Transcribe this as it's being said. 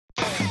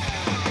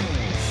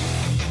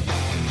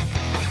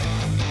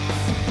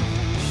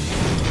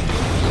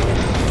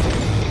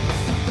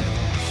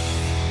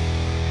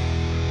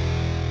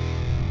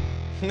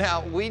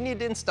Now, we need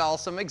to install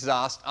some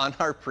exhaust on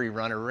our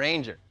PreRunner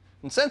Ranger.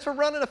 And since we're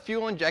running a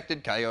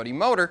fuel-injected Coyote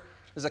motor,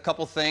 there's a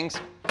couple things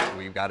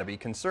we've got to be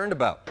concerned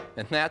about.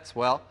 And that's,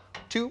 well,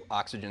 2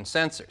 oxygen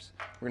sensors.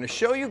 We're going to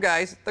show you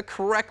guys the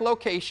correct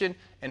location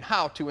and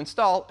how to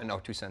install an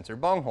O2 sensor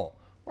bunghole.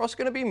 We're also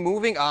going to be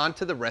moving on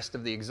to the rest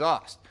of the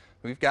exhaust.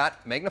 We've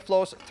got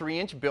MagnaFlow's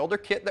 3-inch builder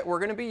kit that we're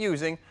going to be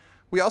using.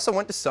 We also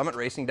went to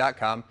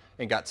summitracing.com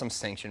and got some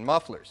sanctioned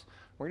mufflers.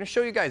 We're going to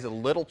show you guys a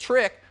little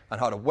trick on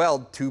how to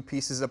weld 2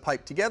 pieces of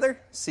pipe together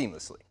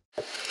seamlessly.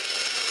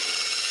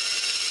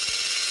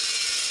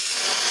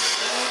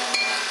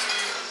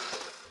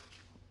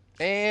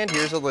 And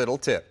here's a little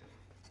tip.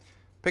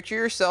 Picture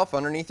yourself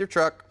underneath your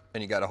truck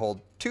and you got to hold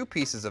 2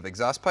 pieces of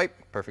exhaust pipe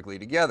perfectly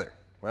together.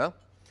 Well,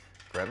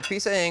 grab a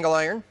piece of angle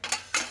iron,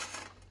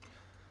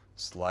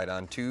 slide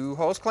on 2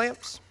 hose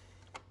clamps,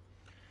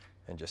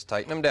 and just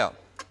tighten them down.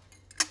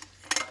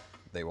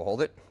 They will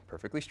hold it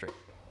perfectly straight.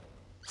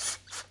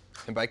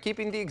 And by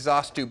keeping the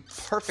exhaust tube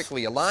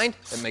perfectly aligned,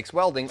 it makes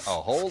welding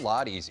a whole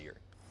lot easier.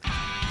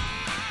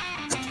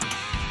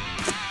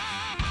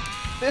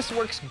 This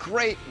works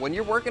great when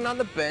you're working on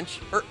the bench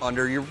or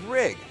under your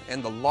rig,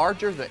 and the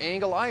larger the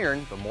angle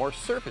iron, the more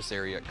surface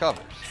area it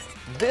covers.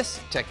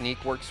 This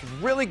technique works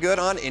really good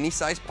on any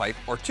size pipe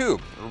or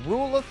tube. A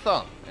rule of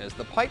thumb, as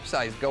the pipe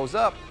size goes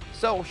up,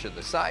 so should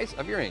the size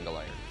of your angle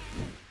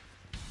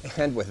iron.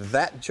 And with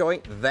that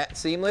joint that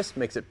seamless,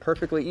 makes it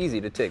perfectly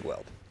easy to TIG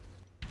weld.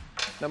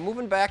 Now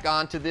moving back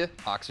onto the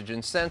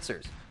oxygen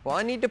sensors. Well,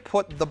 I need to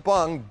put the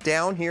bung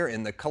down here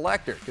in the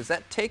collector because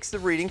that takes the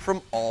reading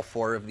from all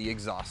 4 of the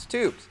exhaust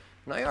tubes.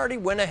 And I already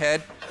went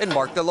ahead and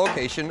marked the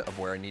location of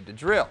where I need to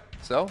drill.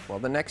 So, well,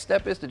 the next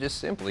step is to just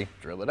simply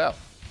drill it out.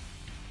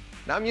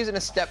 Now I'm using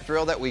a step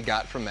drill that we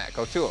got from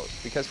Matco Tools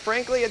because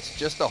frankly it's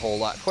just a whole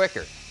lot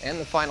quicker. And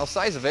the final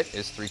size of it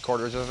is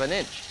 3/4 of an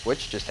inch,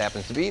 which just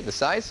happens to be the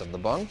size of the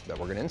bung that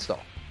we're going to install.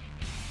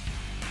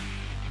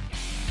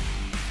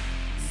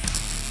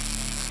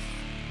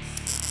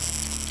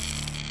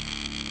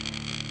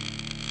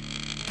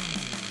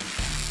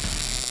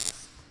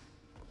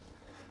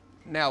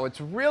 Now,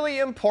 it's really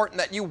important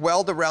that you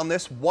weld around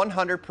this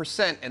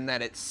 100% and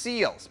that it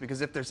seals, because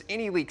if there's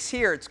any leaks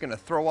here, it's going to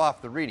throw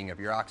off the reading of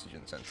your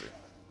oxygen sensor.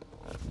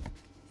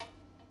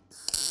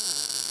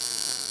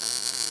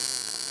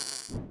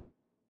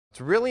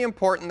 It's really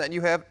important that you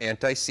have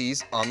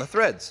anti-seize on the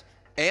threads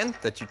and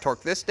that you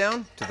torque this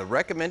down to the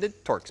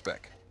recommended torque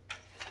spec.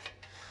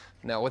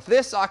 Now, with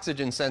this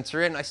oxygen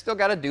sensor in, I still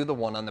got to do the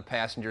one on the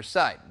passenger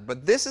side,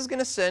 but this is going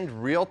to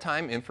send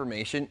real-time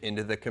information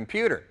into the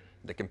computer.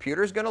 The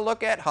computer is going to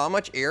look at how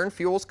much air and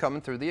fuel is coming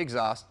through the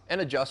exhaust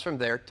and adjust from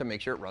there to make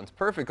sure it runs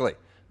perfectly.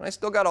 And I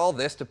still got all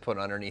this to put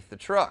underneath the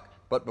truck.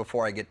 But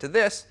before I get to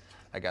this,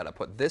 I got to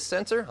put this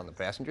sensor on the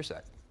passenger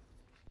side.